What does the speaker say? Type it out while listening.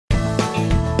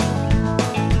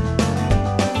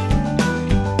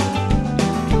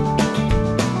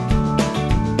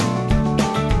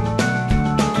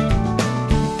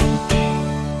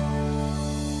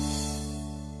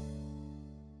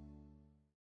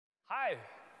Hi.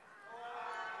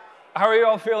 How are you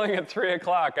all feeling at 3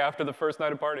 o'clock after the first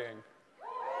night of partying?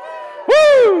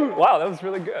 Woo! Wow, that was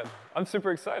really good. I'm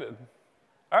super excited.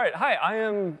 All right, hi, I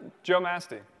am Joe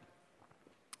Mastey.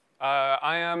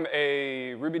 I am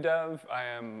a Ruby dev. I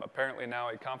am apparently now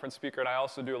a conference speaker, and I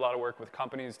also do a lot of work with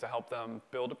companies to help them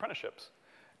build apprenticeships.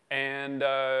 And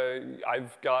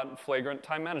I've got flagrant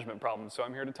time management problems, so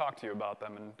I'm here to talk to you about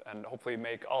them and hopefully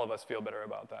make all of us feel better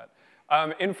about that.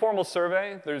 Informal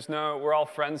survey, we're all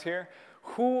friends here.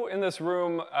 Who in this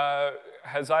room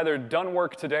has either done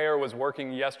work today or was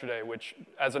working yesterday, which,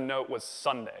 as a note, was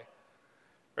Sunday?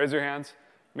 Raise your hands.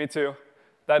 Me too.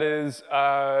 That is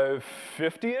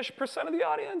 50-ish% of the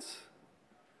audience?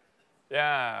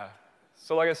 Yeah.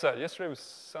 So like I said, yesterday was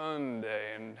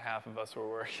Sunday, and half of us were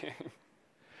working.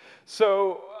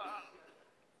 So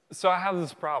I have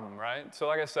this problem, right? So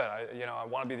like I said, I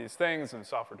want to be these things. I'm a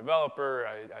software developer.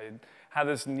 I have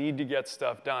this need to get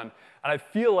stuff done. And I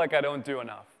feel like I don't do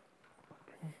enough.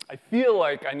 I feel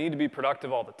like I need to be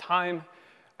productive all the time.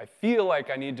 I feel like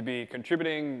I need to be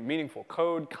contributing meaningful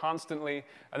code constantly.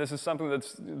 And this is something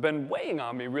that's been weighing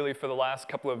on me really for the last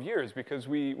couple of years, because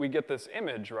we get this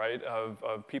image, right,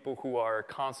 of people who are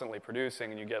constantly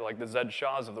producing. And you get like the Zed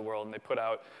Shaws of the world, and they put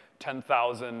out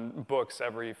 10,000 books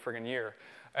every friggin' year.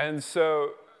 And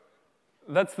so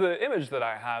that's the image that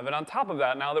I have. And on top of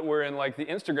that, now that we're in like the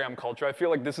Instagram culture, I feel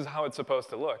like this is how it's supposed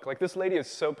to look. Like, this lady is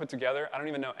so put together. I don't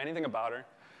even know anything about her.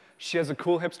 She has a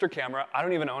cool hipster camera. I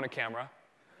don't even own a camera.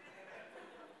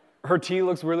 Her tea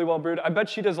looks really well brewed. I bet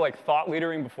she does like thought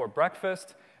leadering before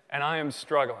breakfast, and I am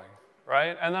struggling,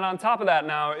 right? And then on top of that,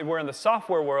 now we're in the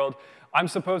software world. I'm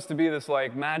supposed to be this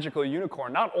like magical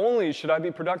unicorn. Not only should I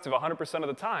be productive 100% of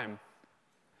the time,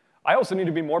 I also need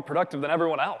to be more productive than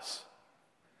everyone else.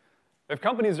 If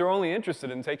companies are only interested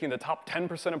in taking the top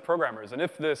 10% of programmers, and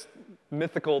if this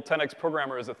mythical 10x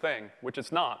programmer is a thing, which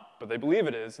it's not, but they believe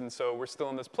it is, and so we're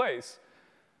still in this place,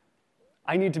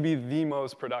 I need to be the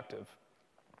most productive.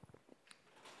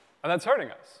 And that's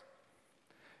hurting us.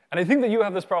 And I think that you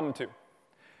have this problem too.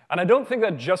 And I don't think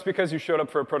that just because you showed up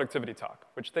for a productivity talk,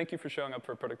 which thank you for showing up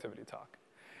for a productivity talk.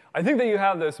 I think that you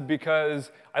have this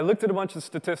because I looked at a bunch of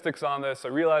statistics on this. I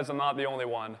realized I'm not the only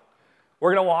one.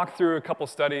 We're going to walk through a couple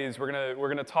studies. We're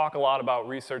going to talk a lot about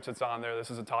research that's on there.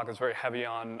 This is a talk that's very heavy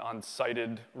on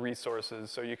cited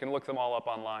resources, so you can look them all up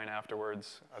online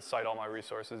afterwards. I cite all my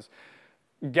resources.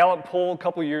 Gallup poll a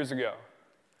couple years ago.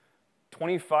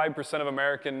 25% of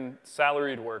American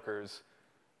salaried workers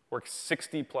work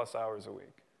 60+ hours a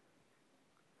week.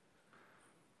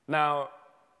 Now,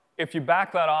 if you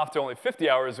back that off to only 50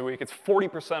 hours a week, it's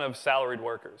 40% of salaried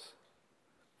workers.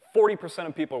 40%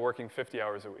 of people are working 50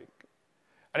 hours a week.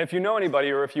 And if you know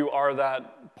anybody, or if you are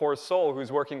that poor soul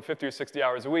who's working 50 or 60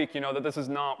 hours a week, you know that this is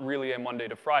not really a Monday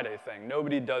to Friday thing.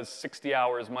 Nobody does 60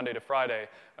 hours Monday to Friday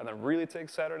and then really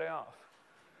takes Saturday off.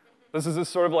 This is this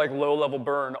sort of like low-level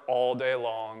burn all day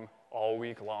long, all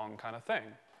week long kind of thing,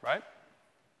 right?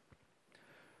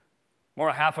 More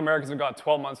than half Americans have gone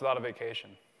 12 months without a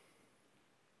vacation.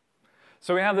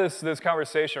 So we have this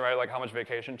conversation, right, like how much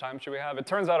vacation time should we have? It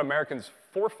turns out Americans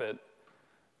forfeit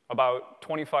about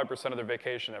 25% of their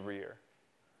vacation every year.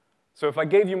 So if I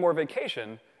gave you more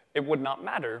vacation, it would not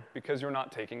matter because you're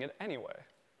not taking it anyway,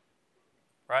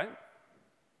 right?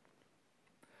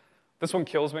 This one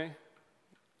kills me.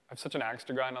 I have such an axe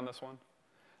to grind on this one.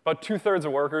 About 2/3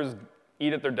 of workers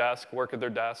eat at their desk, work at their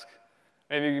desk.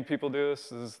 Maybe people do this.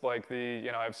 This is like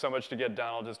I have so much to get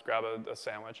done, I'll just grab a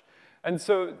sandwich. And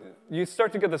so you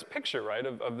start to get this picture, right,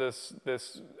 of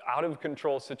this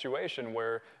out-of-control situation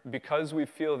where because we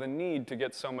feel the need to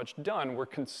get so much done, we're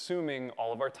consuming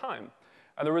all of our time.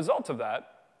 And the result of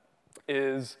that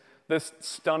is this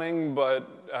stunning but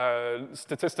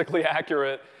statistically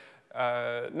accurate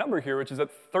number here, which is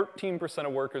that 13%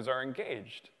 of workers are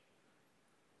engaged.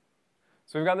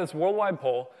 So we've got this worldwide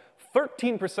poll.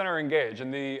 13% are engaged,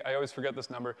 and I always forget this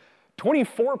number.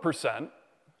 24%,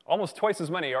 almost twice as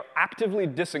many, are actively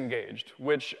disengaged,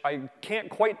 which I can't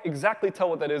quite exactly tell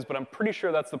what that is, but I'm pretty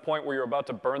sure that's the point where you're about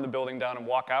to burn the building down and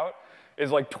walk out,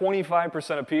 is like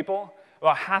 25% of people.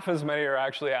 About half as many are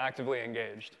actually actively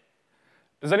engaged.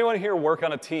 Does anyone here work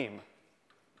on a team?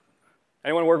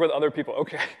 Anyone work with other people?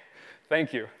 Okay.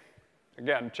 Thank you.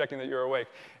 Again, checking that you're awake.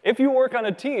 If you work on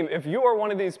a team, if you are one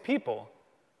of these people,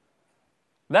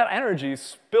 that energy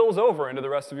spills over into the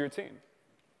rest of your team.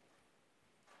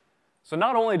 So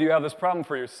not only do you have this problem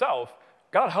for yourself,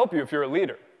 God help you if you're a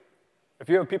leader. If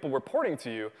you have people reporting to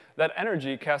you, that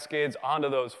energy cascades onto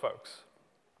those folks.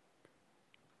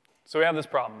 So we have this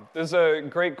problem. There's a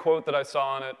great quote that I saw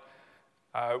on it.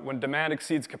 When demand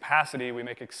exceeds capacity, we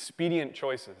make expedient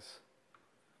choices.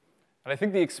 And I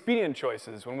think the expedient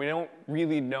choices, when we don't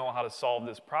really know how to solve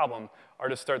this problem, are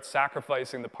to start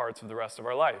sacrificing the parts of the rest of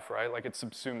our life, right? Like it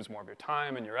subsumes more of your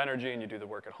time and your energy, and you do the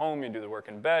work at home, you do the work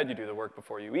in bed, you do the work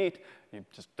before you eat, you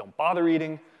just don't bother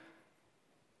eating.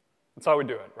 That's how we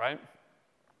do it, right?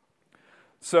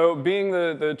 So being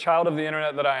the child of the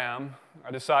internet that I am,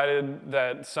 I decided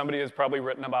that somebody has probably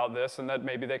written about this and that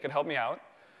maybe they could help me out.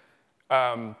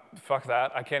 Fuck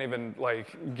that, I can't even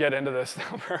like get into this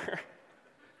number.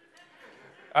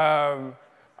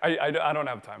 I don't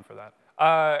have time for that.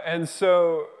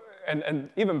 And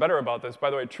even better about this, by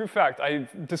the way, true fact, I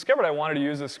discovered I wanted to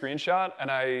use this screenshot,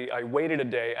 and I waited a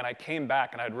day, and I came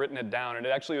back, and I'd written it down, and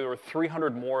there were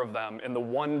 300 more of them in the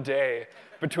one day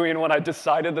between when I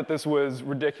decided that this was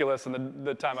ridiculous and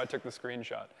the time I took the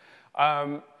screenshot.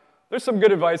 There's some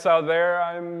good advice out there,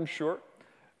 I'm sure.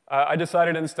 I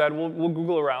decided instead we'll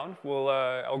Google around.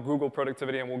 I'll Google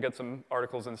productivity and we'll get some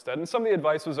articles instead. And some of the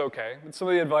advice was okay, but some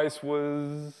of the advice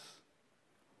was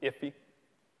iffy.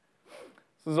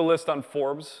 This is a list on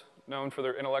Forbes, known for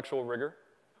their intellectual rigor.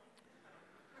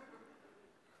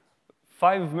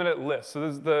 5-minute list. So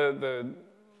this is the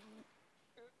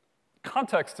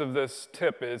context of this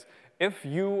tip is if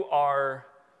you are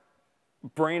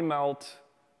brain melt,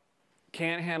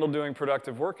 can't handle doing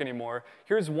productive work anymore,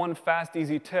 here's one fast,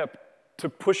 easy tip to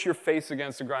push your face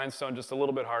against the grindstone just a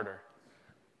little bit harder.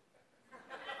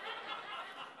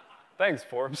 Thanks,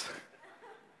 Forbes.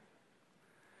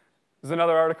 There's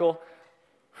another article.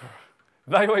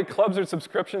 Evaluate clubs or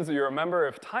subscriptions that you're a member.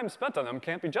 If time spent on them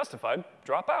can't be justified,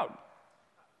 drop out.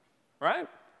 Right?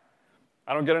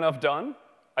 I don't get enough done.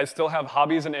 I still have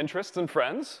hobbies and interests and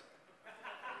friends.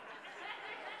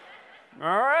 All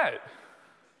right.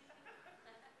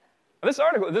 This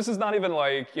article, this is not even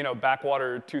like,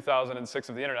 backwater 2006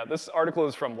 of the internet. This article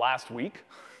is from last week.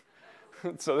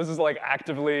 So this is like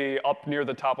actively up near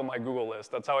the top of my Google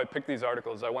list. That's how I picked these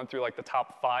articles. I went through like the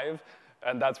top 5,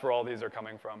 and that's where all these are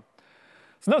coming from.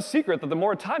 It's no secret that the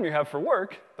more time you have for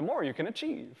work, the more you can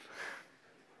achieve.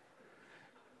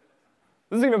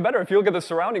 This is even better if you look at the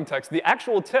surrounding text. The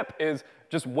actual tip is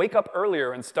just wake up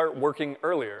earlier and start working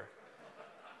earlier.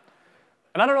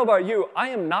 And I don't know about you, I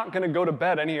am not going to go to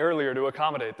bed any earlier to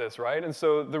accommodate this, right? And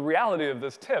so the reality of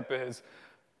this tip is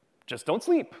just don't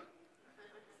sleep,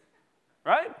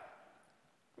 right?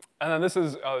 And then this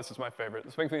is my favorite.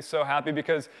 This makes me so happy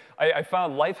because I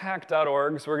found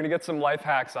lifehack.org, so we're going to get some life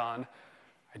hacks on.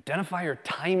 Identify your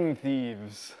time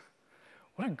thieves.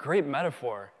 What a great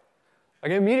metaphor.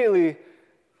 Like immediately,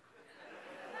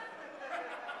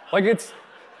 like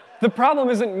the problem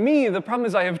isn't me, the problem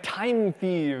is I have time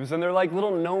thieves, and they're like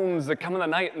little gnomes that come in the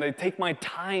night and they take my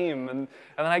time, and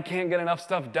then I can't get enough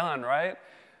stuff done, right?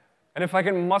 And if I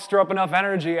can muster up enough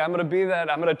energy, I'm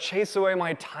gonna chase away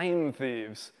my time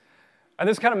thieves. And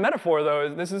this kind of metaphor,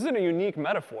 though, this isn't a unique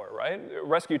metaphor, right?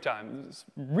 Rescue time, this is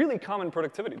a really common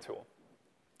productivity tool.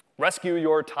 Rescue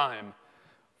your time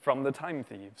from the time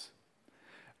thieves.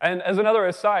 And as another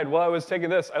aside, while I was taking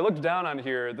this, I looked down on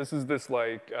here. This is this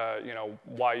like,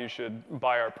 why you should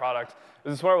buy our product.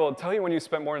 This is where I will tell you when you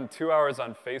spent more than 2 hours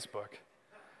on Facebook.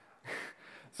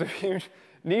 So if you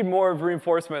need more of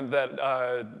reinforcement that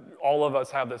all of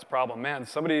us have this problem, man,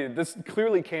 this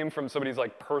clearly came from somebody's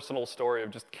like personal story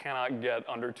of just cannot get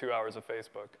under 2 hours of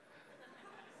Facebook.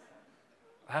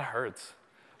 That hurts.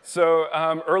 So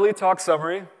early talk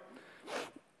summary.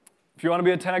 If you want to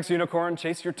be a 10x unicorn,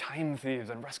 chase your time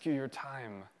thieves and rescue your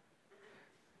time.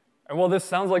 And while this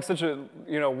sounds like such a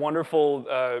wonderful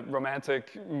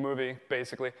romantic movie,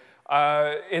 basically,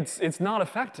 it's not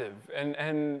effective.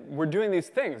 And we're doing these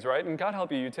things, right? And God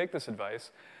help you, you take this advice,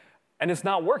 and it's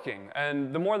not working.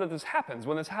 And the more that this happens,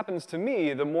 when this happens to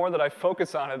me, the more that I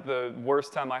focus on it, the worse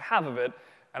time I have of it,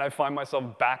 and I find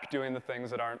myself back doing the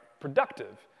things that aren't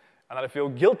productive, and that I feel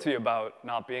guilty about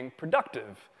not being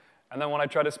productive. And then when I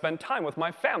try to spend time with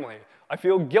my family, I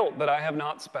feel guilt that I have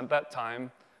not spent that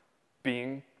time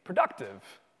being productive.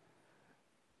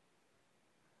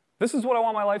 This is what I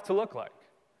want my life to look like.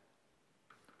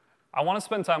 I want to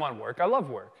spend time on work. I love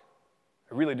work.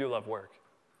 I really do love work.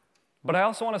 But I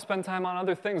also want to spend time on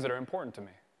other things that are important to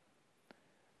me.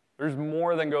 There's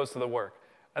more than goes to the work.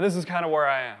 And this is kind of where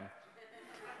I am.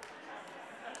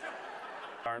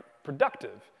 Aren't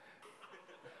productive.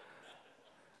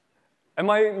 And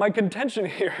my contention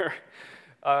here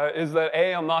is that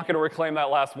A, I'm not going to reclaim that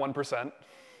last 1%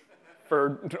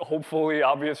 for hopefully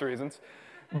obvious reasons.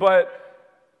 But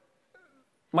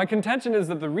my contention is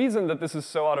that the reason that this is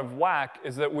so out of whack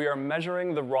is that we are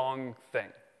measuring the wrong thing.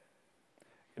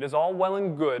 It is all well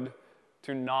and good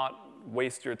to not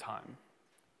waste your time.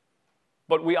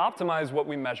 But we optimize what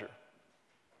we measure.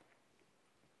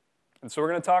 And so we're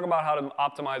going to talk about how to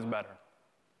optimize better.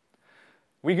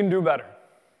 We can do better.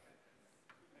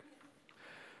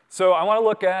 So I want to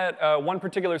look at one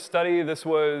particular study. This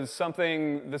was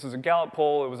a Gallup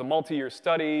poll. It was a multi-year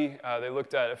study. They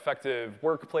looked at effective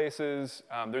workplaces.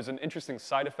 There's an interesting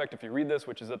side effect if you read this,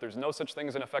 which is that there's no such thing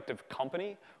as an effective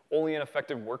company, only an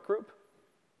effective work group.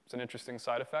 It's an interesting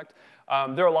side effect.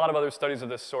 There are a lot of other studies of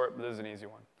this sort, but this is an easy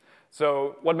one.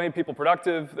 So what made people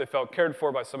productive? They felt cared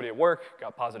for by somebody at work,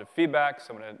 got positive feedback,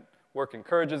 someone at work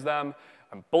encourages them.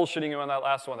 I'm bullshitting you on that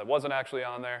last one that wasn't actually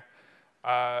on there.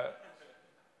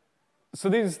 So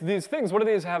these things, what do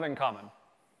these have in common?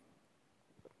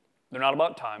 They're not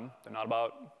about time. They're not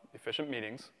about efficient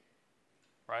meetings,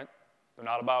 right? They're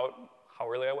not about how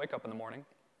early I wake up in the morning.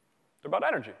 They're about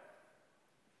energy.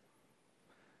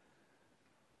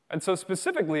 And so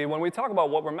specifically, when we talk about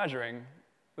what we're measuring,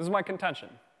 this is my contention.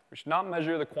 We should not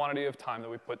measure the quantity of time that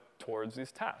we put towards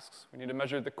these tasks. We need to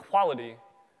measure the quality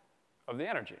of the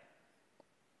energy.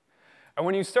 And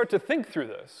when you start to think through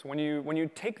this, when you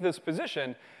take this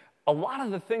position, a lot of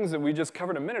the things that we just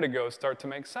covered a minute ago start to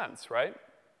make sense, right?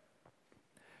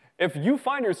 If you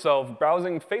find yourself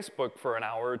browsing Facebook for an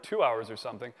hour or 2 hours or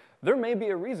something, there may be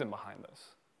a reason behind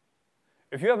this.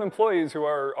 If you have employees who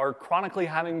are chronically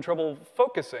having trouble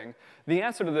focusing, the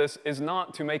answer to this is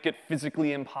not to make it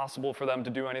physically impossible for them to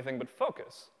do anything but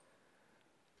focus.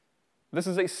 This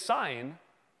is a sign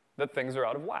that things are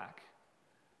out of whack.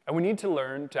 And we need to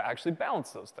learn to actually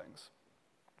balance those things.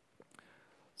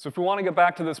 So if we want to get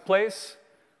back to this place,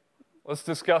 let's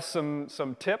discuss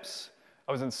some tips.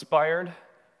 I was inspired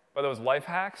by those life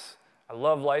hacks. I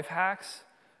love life hacks.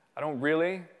 I don't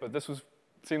really, but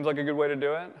seems like a good way to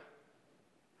do it.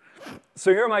 So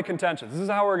here are my contentions. This is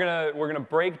how we're gonna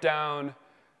break down.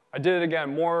 I did it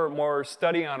again, more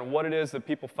study on what it is that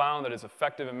people found that is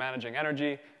effective in managing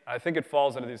energy. And I think it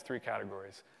falls into these three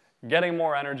categories: getting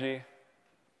more energy,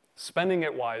 spending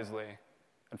it wisely,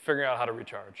 and figuring out how to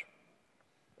recharge.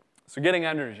 So getting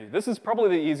energy. This is probably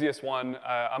the easiest one.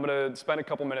 I'm going to spend a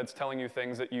couple minutes telling you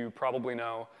things that you probably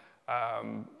know.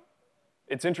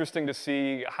 It's interesting to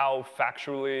see how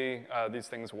factually these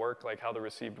things work, like how the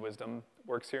received wisdom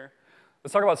works here.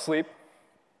 Let's talk about sleep.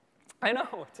 I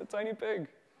know, it's a tiny pig.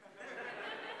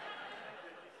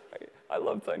 I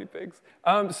love tiny pigs.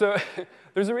 So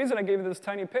there's a reason I gave you this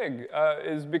tiny pig,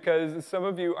 is because some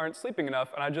of you aren't sleeping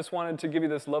enough, and I just wanted to give you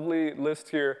this lovely list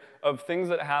here of things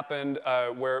that happened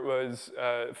where it was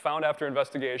found after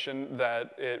investigation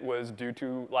that it was due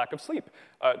to lack of sleep.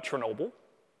 Chernobyl,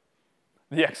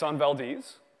 the Exxon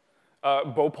Valdez,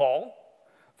 Bhopal,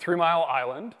 3 Mile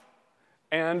Island,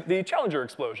 and the Challenger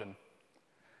explosion.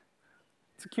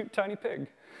 It's a cute tiny pig.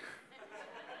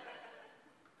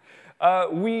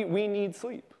 We need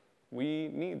sleep. We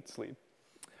need sleep.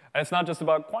 And it's not just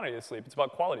about quantity of sleep, it's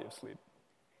about quality of sleep.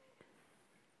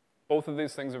 Both of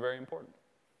these things are very important.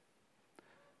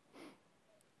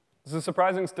 This is a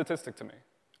surprising statistic to me.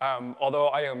 Although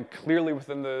I am clearly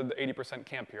within the 80%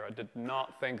 camp here. I did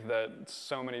not think that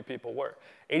so many people were.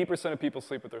 80% of people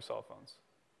sleep with their cell phones.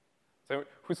 So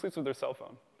who sleeps with their cell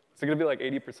phone? Is it going to be like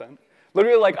 80%?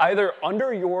 Literally, like either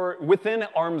within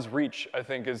arm's reach, I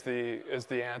think is the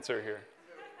answer here.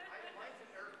 Mine's in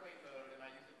airplane mode, and I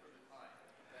use it for the time.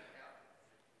 Does that count?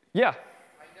 Yeah.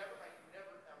 I never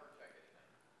ever check it.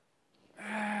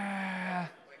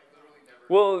 Like literally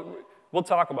never. We'll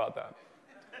talk about that.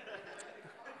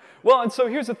 Well, and so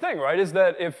here's the thing, right, is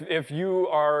that if you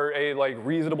are a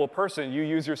reasonable person, you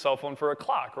use your cell phone for a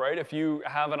clock, right? If you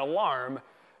have an alarm,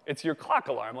 it's your clock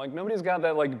alarm. Like, nobody's got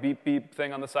that beep beep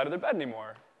thing on the side of their bed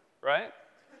anymore, right?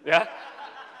 Yeah?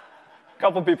 A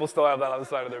couple people still have that on the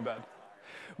side of their bed.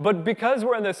 But because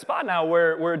we're in this spot now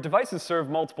where devices serve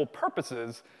multiple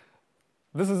purposes,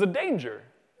 this is a danger.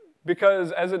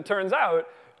 Because as it turns out,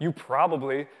 you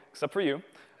probably, except for you,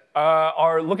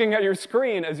 are looking at your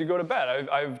screen as you go to bed.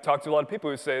 I've talked to a lot of people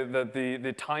who say that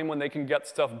the time when they can get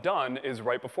stuff done is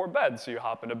right before bed. So you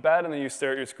hop into bed, and then you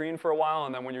stare at your screen for a while,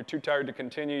 and then when you're too tired to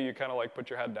continue, you kind of put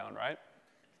your head down, right?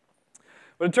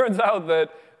 But it turns out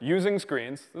that using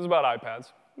screens, this is about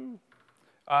iPads,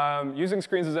 using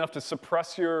screens is enough to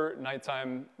suppress your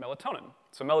nighttime melatonin.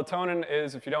 So melatonin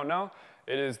is, if you don't know,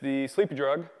 it is the sleepy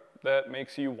drug that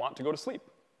makes you want to go to sleep.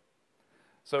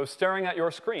 So staring at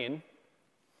your screen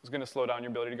is going to slow down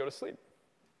your ability to go to sleep.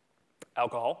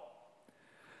 Alcohol.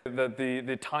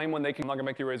 The time when they can, I'm not going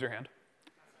to make you raise your hand.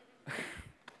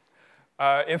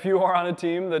 If you are on a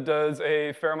team that does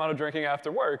a fair amount of drinking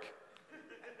after work,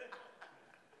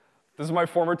 this is my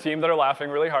former team that are laughing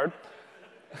really hard.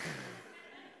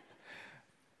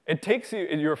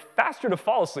 you're faster to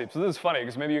fall asleep. So this is funny,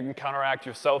 because maybe you can counteract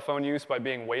your cell phone use by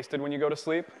being wasted when you go to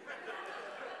sleep.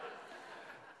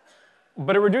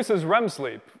 But it reduces REM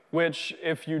sleep, which,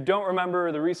 if you don't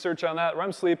remember the research on that,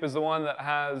 REM sleep is the one that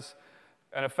has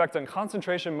an effect on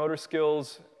concentration, motor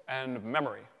skills, and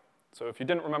memory. So if you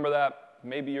didn't remember that,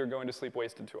 maybe you're going to sleep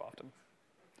wasted too often.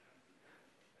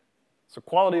 So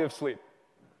quality of sleep.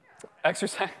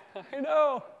 Exercise, I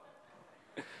know.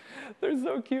 They're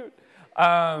so cute.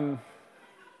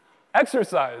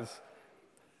 Exercise.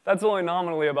 That's only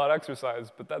nominally about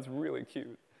exercise, but that's really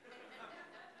cute.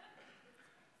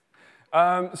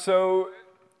 So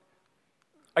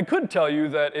I could tell you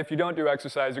that if you don't do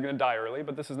exercise, you're going to die early,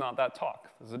 but this is not that talk.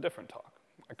 This is a different talk.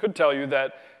 I could tell you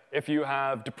that if you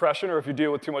have depression or if you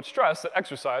deal with too much stress, that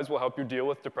exercise will help you deal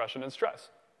with depression and stress.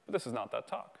 But this is not that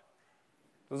talk.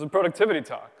 This is a productivity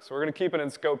talk, so we're going to keep it in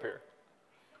scope here.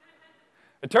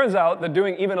 It turns out that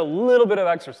doing even a little bit of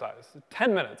exercise,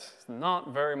 10 minutes, is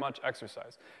not very much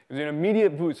exercise. Gives you an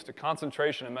immediate boost to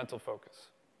concentration and mental focus.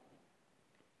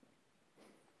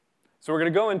 So we're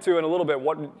going to go into in a little bit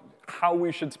how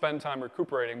we should spend time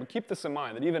recuperating, but keep this in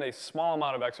mind, that even a small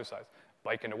amount of exercise,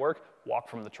 bike into work, walk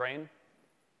from the train,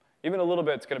 even a little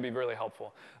bit is going to be really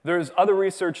helpful. There's other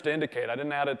research to indicate, I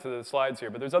didn't add it to the slides here,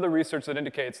 but there's other research that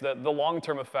indicates that the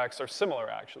long-term effects are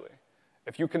similar, actually.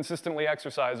 If you consistently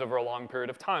exercise over a long period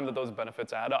of time, that those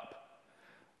benefits add up.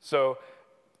 So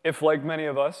if, like many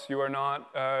of us, you are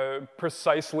not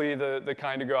precisely the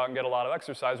kind to go out and get a lot of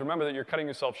exercise, remember that you're cutting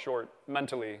yourself short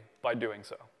mentally by doing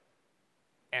so.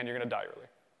 And you're going to die early.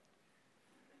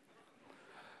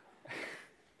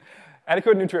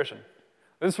 Adequate nutrition.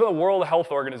 This is from the World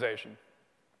Health Organization.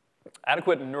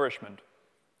 Adequate nourishment.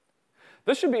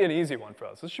 This should be an easy one for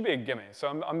us. This should be a gimme. So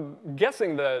I'm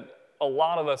guessing that a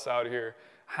lot of us out here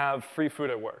have free food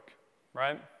at work,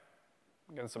 right?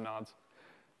 I'm getting some nods.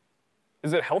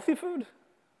 Is it healthy food?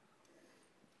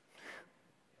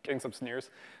 Getting some sneers.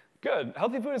 Good.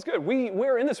 Healthy food is good.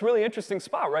 We're in this really interesting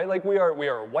spot, right? Like we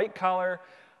are white-collar,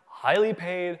 highly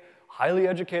paid, highly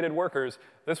educated workers.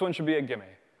 This one should be a gimme.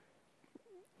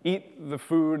 Eat the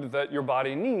food that your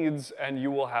body needs, and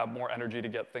you will have more energy to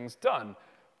get things done.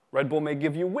 Red Bull may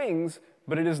give you wings,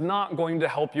 but it is not going to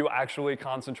help you actually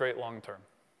concentrate long-term.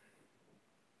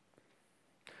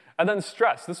 And then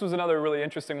stress. This was another really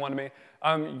interesting one to me.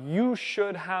 You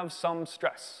should have some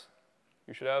stress.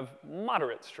 You should have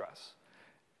moderate stress.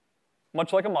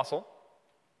 Much like a muscle,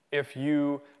 if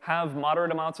you have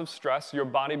moderate amounts of stress, your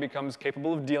body becomes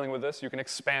capable of dealing with this. You can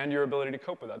expand your ability to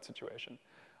cope with that situation.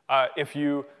 If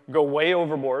you go way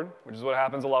overboard, which is what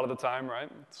happens a lot of the time, right?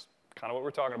 It's kind of what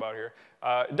we're talking about here.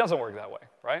 It doesn't work that way,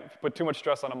 right? If you put too much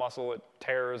stress on a muscle, it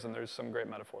tears, and there's some great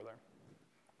metaphor there.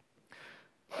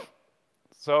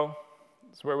 So,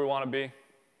 this is where we want to be.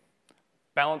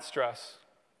 Balanced stress.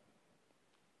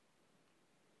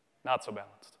 Not so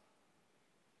balanced.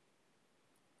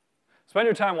 Spend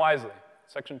your time wisely.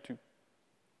 Section 2.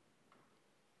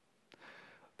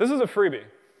 This is a freebie.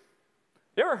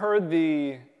 You ever heard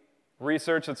the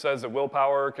research that says that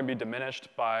willpower can be diminished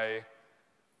by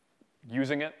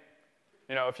using it?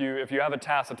 You know, if you have a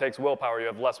task that takes willpower, you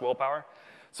have less willpower.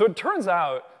 So it turns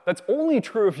out that's only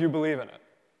true if you believe in it.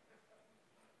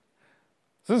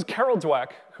 So this is Carol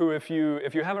Dweck, who if you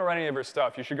haven't read any of her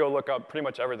stuff, you should go look up pretty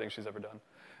much everything she's ever done.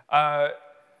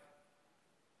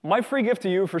 My free gift to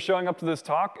you for showing up to this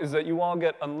talk is that you all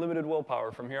get unlimited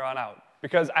willpower from here on out.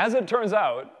 Because as it turns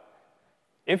out,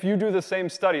 if you do the same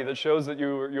study that shows that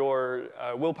your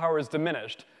willpower is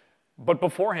diminished, but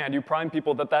beforehand you prime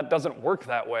people that that doesn't work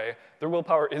that way, their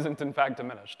willpower isn't in fact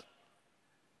diminished.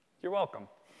 You're welcome.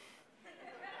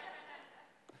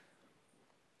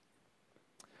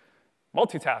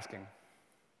 Multitasking.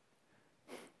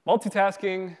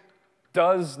 Multitasking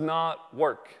does not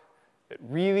work. It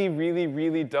really, really,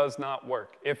 really does not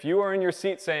work. If you are in your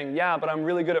seat saying, yeah, but I'm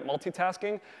really good at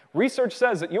multitasking, research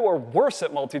says that you are worse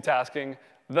at multitasking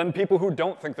than people who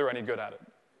don't think they're any good at it,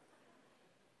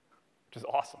 which is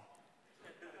awesome.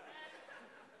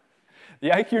 The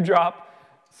IQ drop,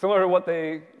 similar to what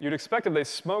you'd expect if they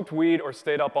smoked weed or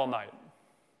stayed up all night.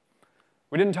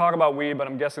 We didn't talk about weed, but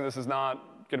I'm guessing this is not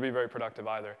going to be very productive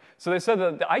either. So they said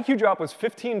that the IQ drop was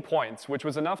 15 points, which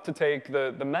was enough to take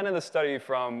the men in the study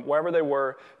from wherever they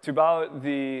were to about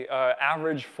the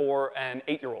average for an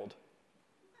 8-year-old,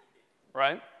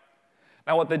 right?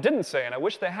 Now what they didn't say, and I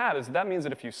wish they had, is that means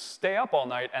that if you stay up all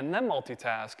night and then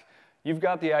multitask, you've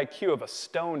got the IQ of a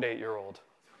stoned 8-year-old.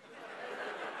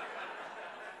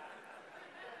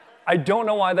 I don't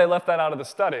know why they left that out of the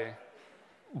study,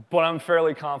 but I'm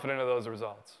fairly confident of those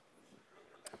results.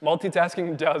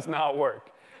 Multitasking does not work.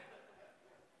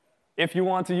 If you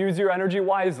want to use your energy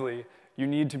wisely, you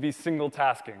need to be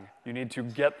single-tasking. You need to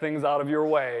get things out of your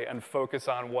way and focus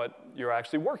on what you're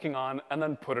actually working on, and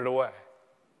then put it away.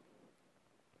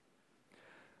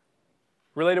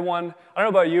 Related one, I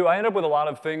don't know about you, I end up with a lot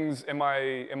of things in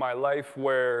my life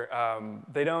where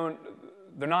they're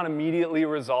not immediately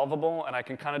resolvable, and I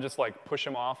can kind of just like push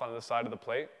them off on the side of the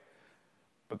plate,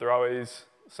 but they're always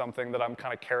something that I'm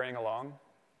kind of carrying along.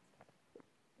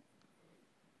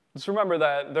 Just remember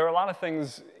that there are a lot of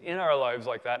things in our lives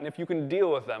like that, and if you can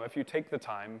deal with them, if you take the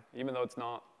time, even though it's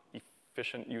not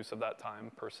efficient use of that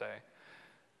time per se,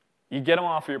 you get them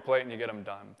off of your plate and you get them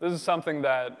done. This is something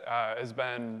that has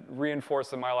been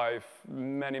reinforced in my life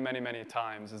many, many, many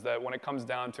times, is that when it comes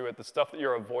down to it, the stuff that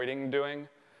you're avoiding doing,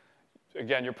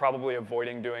 again, you're probably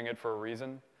avoiding doing it for a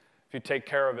reason. If you take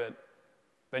care of it,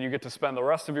 then you get to spend the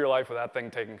rest of your life with that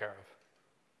thing taken care of.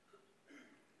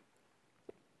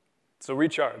 So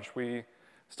recharge. We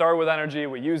start with energy,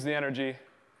 we use the energy,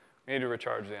 we need to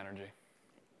recharge the energy.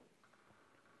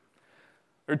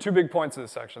 There are two big points of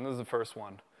this section. This is the first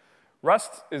one.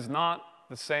 Rest is not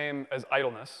the same as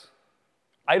idleness.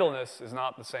 Idleness is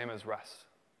not the same as rest.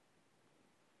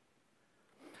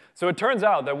 So it turns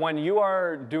out that when you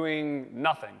are doing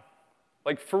nothing,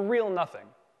 like for real nothing,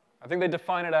 I think they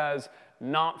define it as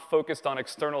not focused on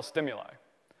external stimuli,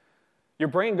 your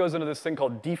brain goes into this thing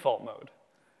called default mode,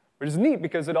 which is neat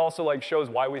because it also like shows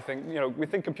why we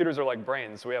think computers are like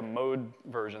brains, so we have mode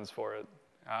versions for it.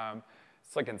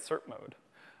 It's like insert mode.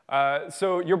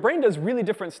 So your brain does really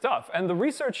different stuff, and the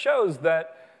research shows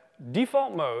that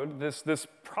default mode, this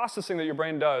processing that your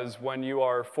brain does when you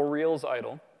are for reals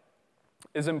idle,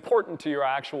 is important to your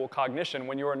actual cognition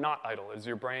when you are not idle. Is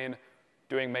your brain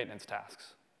doing maintenance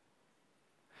tasks?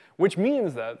 Which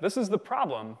means that this is the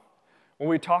problem when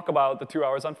we talk about the 2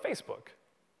 hours on Facebook.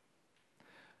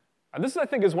 And this, I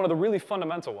think, is one of the really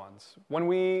fundamental ones. When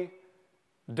we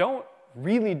don't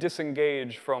really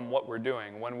disengage from what we're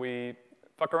doing, when we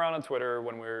fuck around on Twitter,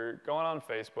 when we're going on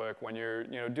Facebook, when you're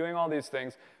doing all these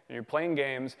things, and you're playing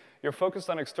games, you're focused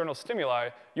on external stimuli,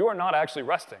 you are not actually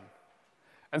resting.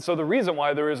 And so the reason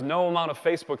why there is no amount of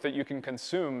Facebook that you can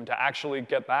consume to actually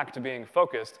get back to being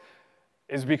focused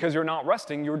is because you're not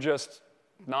resting, you're just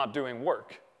not doing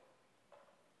work.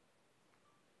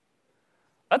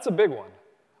 That's a big one.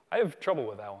 I have trouble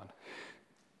with that one.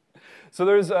 So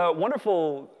there's a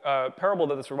wonderful parable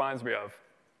that this reminds me of.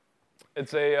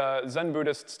 It's a Zen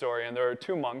Buddhist story, and there are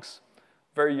two monks,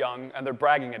 very young, and they're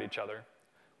bragging at each other,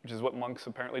 which is what monks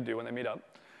apparently do when they meet up.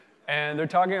 And they're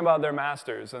talking about their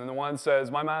masters, and the one says,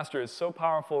 "My master is so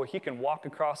powerful, he can walk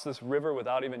across this river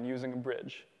without even using a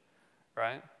bridge,"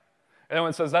 right? And then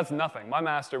one says, "That's nothing. My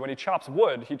master, when he chops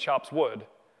wood, he chops wood.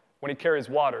 When he carries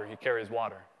water, he carries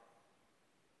water."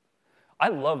 I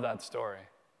love that story.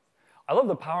 I love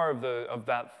the power of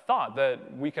that thought,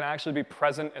 that we can actually be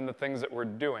present in the things that we're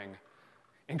doing,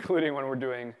 including when we're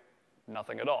doing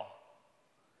nothing at all.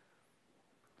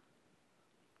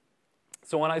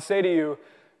 So when I say to you,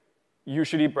 you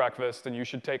should eat breakfast and you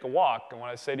should take a walk, and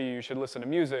when I say to you, you should listen to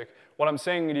music, what I'm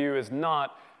saying to you is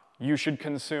not you should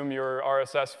consume your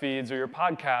RSS feeds or your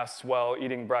podcasts while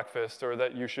eating breakfast, or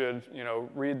that you should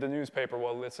read the newspaper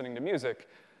while listening to music.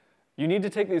 You need to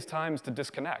take these times to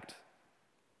disconnect.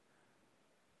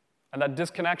 And that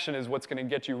disconnection is what's going to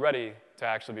get you ready to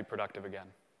actually be productive again.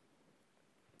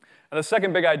 And the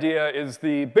second big idea is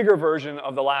the bigger version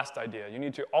of the last idea. You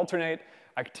need to alternate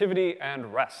activity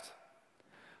and rest.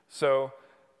 So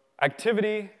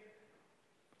activity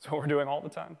is what we're doing all the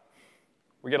time.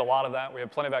 We get a lot of that. We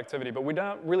have plenty of activity, but we're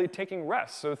not really taking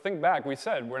rest. So think back. We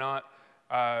said we're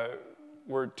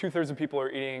 2/3 of people are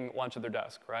eating lunch at their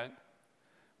desk, right?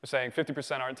 We're saying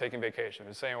 50% aren't taking vacation.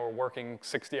 We're saying we're working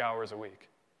 60 hours a week.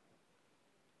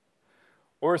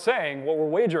 What we're saying, what we're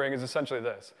wagering is essentially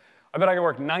this. I bet I can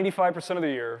work 95% of the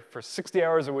year for 60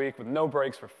 hours a week with no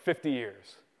breaks for 50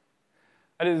 years.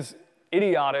 That is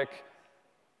idiotic,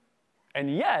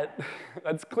 and yet,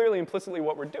 that's clearly implicitly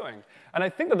what we're doing. And I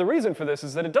think that the reason for this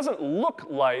is that it doesn't look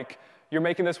like you're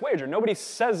making this wager. Nobody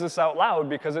says this out loud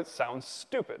because it sounds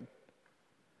stupid.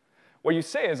 What you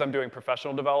say is, I'm doing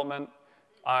professional development,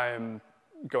 I'm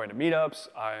going to meetups,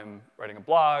 I'm writing a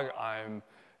blog, I'm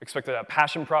expected to have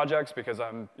passion projects because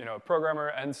I'm a programmer,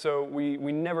 and so we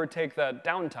never take that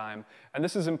downtime, and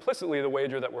this is implicitly the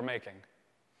wager that we're making.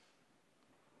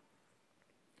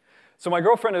 So my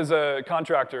girlfriend is a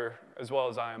contractor as well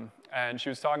as I am, and she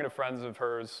was talking to friends of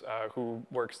hers who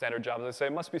work standard jobs. They say,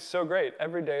 "It must be so great,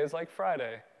 every day is like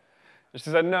Friday." And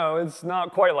she said, "No, it's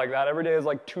not quite like that. Every day is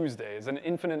like Tuesdays, an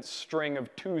infinite string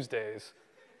of Tuesdays."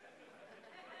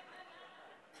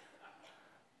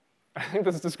 I think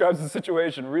this describes the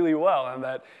situation really well, and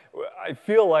that I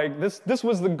feel like this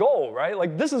was the goal, right?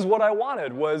 Like, this is what I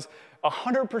wanted, was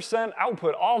 100%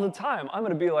 output all the time. I'm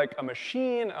gonna be like a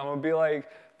machine. I'm gonna be like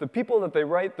the people that they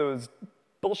write those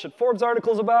bullshit Forbes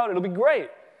articles about. It'll be great.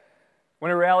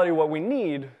 When in reality, what we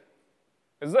need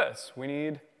is this. We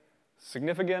need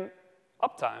significant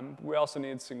uptime. We also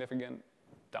need significant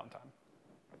downtime.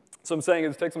 So I'm saying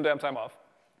is take some damn time off.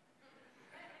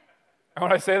 And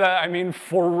when I say that, I mean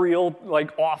for real,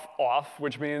 like off,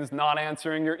 which means not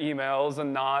answering your emails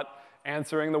and not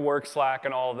answering the work Slack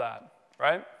and all of that,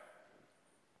 right?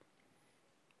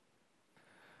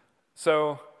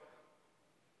 So,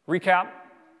 recap,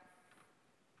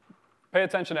 pay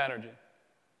attention to energy.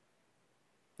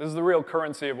 This is the real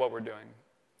currency of what we're doing.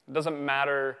 It doesn't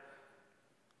matter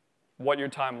what your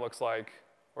time looks like,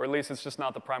 or at least it's just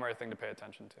not the primary thing to pay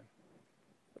attention to.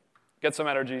 Get some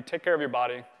energy, take care of your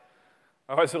body,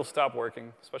 otherwise it'll stop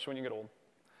working, especially when you get old.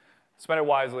 Spend it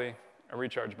wisely and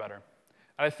recharge better.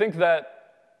 And I don't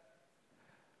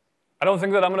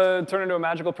think that I'm gonna turn into a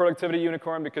magical productivity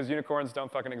unicorn because unicorns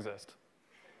don't fucking exist.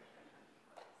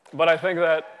 But I think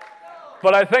that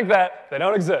they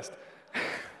don't exist.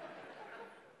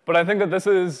 But I think that this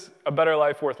is a better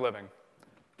life worth living.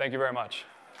 Thank you very much.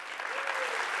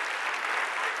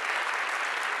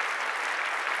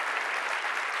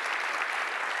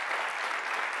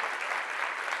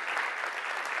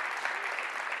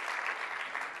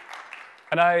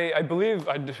 And I believe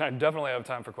I definitely have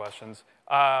time for questions.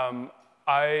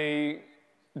 I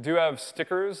do have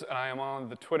stickers, and I am on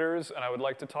the Twitters, and I would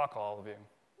like to talk to all of you.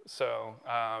 So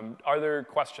are there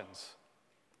questions?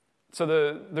 So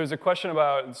there's a question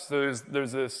about, so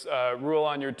there's this rule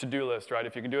on your to-do list, right?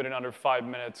 If you can do it in under 5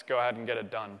 minutes, go ahead and get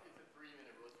it done. It's a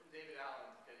 3-minute rule. It's from David Allen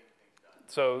getting things done.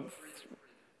 So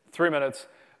 3 minutes.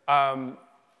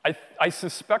 I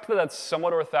suspect that that's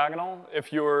somewhat orthogonal.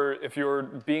 If you're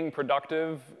being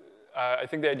productive, I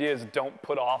think the idea is don't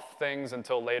put off things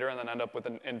until later and then end up with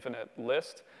an infinite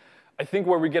list. I think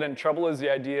where we get in trouble is the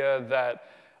idea that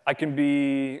I can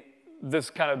be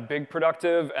this kind of big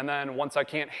productive, and then once I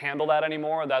can't handle that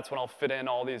anymore, that's when I'll fit in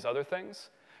all these other things.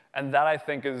 And that, I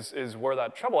think, is where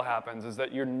that trouble happens, is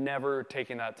that you're never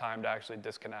taking that time to actually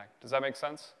disconnect. Does that make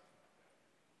sense?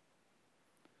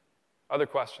 Other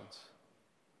questions?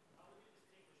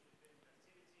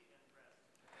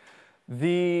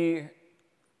 The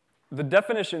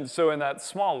definition, so in that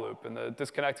small loop, in the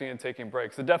disconnecting and taking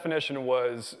breaks, the definition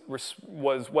was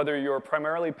whether you're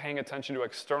primarily paying attention to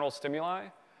external stimuli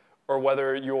or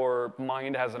whether your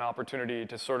mind has an opportunity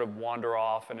to sort of wander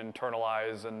off and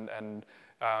internalize and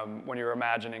when you're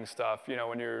imagining stuff, you know,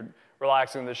 when you're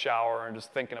relaxing in the shower and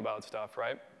just thinking about stuff,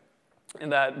 right? In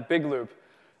that big loop,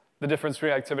 the difference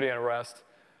between activity and rest,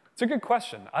 it's a good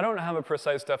question. I don't have a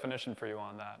precise definition for you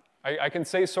on that. I can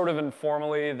say sort of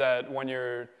informally that when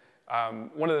you're,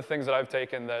 one of the things that I've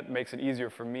taken that makes it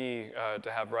easier for me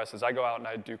to have rest is I go out and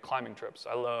I do climbing trips.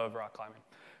 I love rock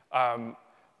climbing.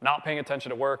 Not paying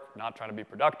attention to work, not trying to be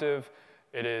productive.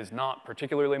 It is not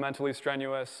particularly mentally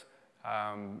strenuous.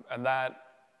 And that,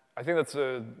 I think that's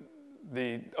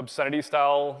the obscenity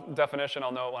style definition.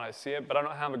 I'll know it when I see it, but I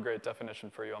don't have a great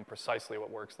definition for you on precisely what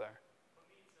works there.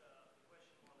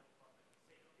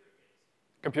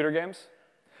 Computer games?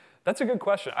 That's a good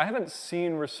question. I haven't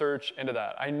seen research into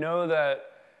that. I know that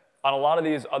on a lot of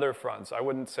these other fronts,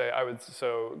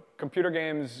 so computer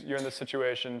games, you're in this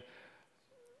situation,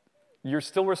 you're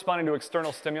still responding to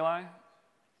external stimuli,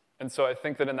 and so I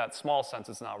think that in that small sense,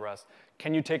 it's not rest.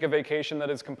 Can you take a vacation that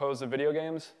is composed of video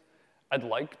games? I'd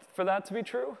like for that to be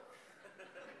true.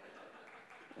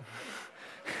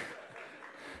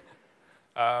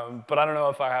 But I don't know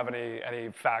if I have any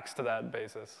facts to that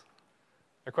basis.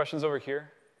 Are questions over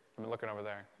here? I'm looking over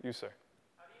there. You, sir.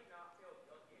 How do you not feel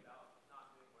guilty about not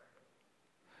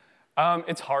doing work?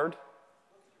 It's hard.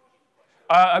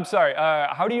 I'm sorry.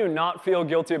 How do you not feel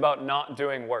guilty about not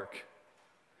doing work?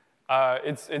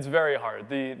 It's very hard.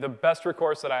 The best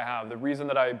recourse that I have, the reason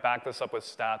that I back this up with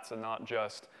stats and not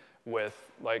just with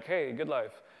like, hey, good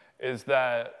life, is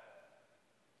that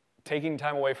taking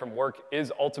time away from work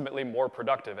is ultimately more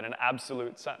productive in an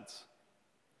absolute sense.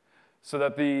 So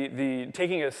that the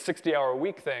taking a 60-hour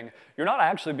week thing, you're not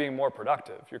actually being more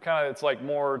productive. You're kind of, it's like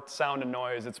more sound and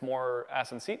noise, it's more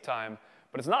ass and seat time,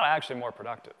 but it's not actually more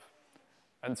productive.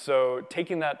 And so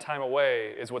taking that time away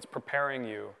is what's preparing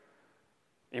you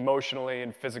emotionally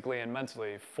and physically and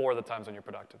mentally for the times when you're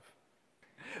productive.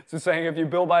 So saying if you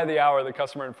bill by the hour, the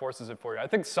customer enforces it for you. I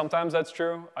think sometimes that's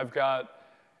true. I've got,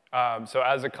 so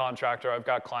as a contractor, I've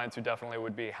got clients who definitely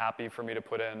would be happy for me to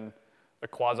put in a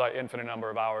quasi-infinite number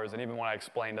of hours, and even when I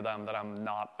explain to them that I'm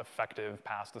not effective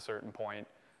past a certain point.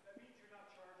 That means you're not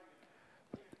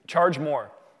charging. Charge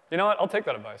more. You know what? I'll take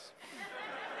that advice.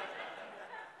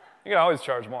 You can always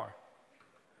charge more.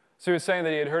 So he was saying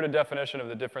that he had heard a definition of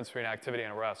the difference between activity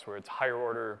and rest, where it's higher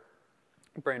order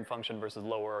brain function versus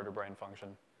lower order brain function,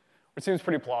 which seems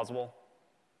pretty plausible.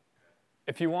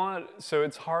 If you want, so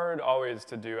it's hard always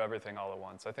to do everything all at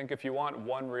once. I think if you want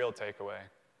one real takeaway,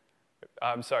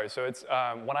 I'm sorry, so it's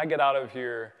when I get out of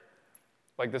here,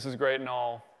 like this is great and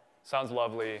all, sounds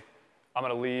lovely, I'm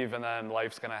gonna leave and then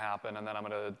life's gonna happen and then I'm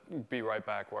gonna be right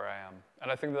back where I am. And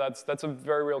I think that's a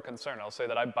very real concern. I'll say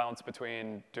that I bounce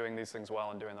between doing these things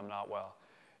well and doing them not well.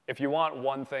 If you want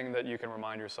one thing that you can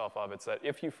remind yourself of, it's that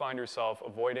if you find yourself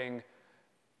avoiding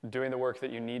doing the work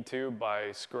that you need to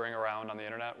by screwing around on the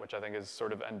internet, which I think is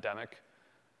sort of endemic,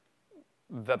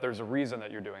 that there's a reason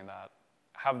that you're doing that.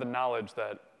 Have the knowledge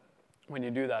that when you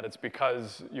do that, it's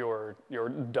because you're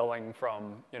dulling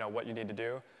from what you need to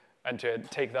do, and to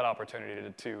take that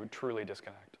opportunity to truly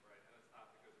disconnect. Right,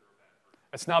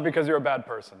 and it's not because you're a bad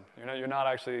person. You're not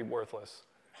actually worthless.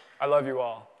 I love you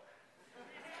all.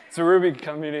 It's a Ruby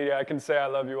community. I can say I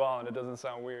love you all, and it doesn't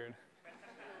sound weird.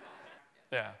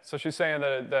 Yeah, so she's saying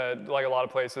that like a lot of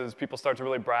places, people start to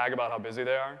really brag about how busy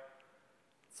they are.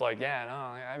 It's like, yeah, no,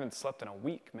 I haven't slept in a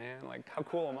week, man. Like, how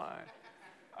cool am I?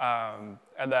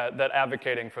 And that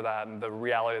advocating for that and the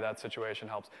reality of that situation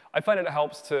helps. I find it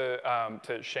helps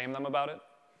to shame them about it.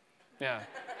 Yeah.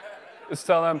 Just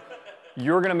tell them,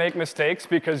 you're going to make mistakes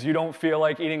because you don't feel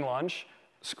like eating lunch.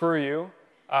 Screw you.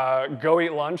 Go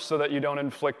eat lunch so that you don't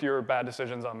inflict your bad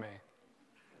decisions on me.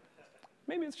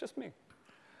 Maybe it's just me.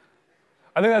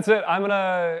 I think that's it. I'm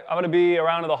gonna be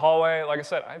around in the hallway. Like I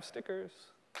said, I have stickers.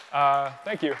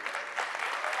 Thank you.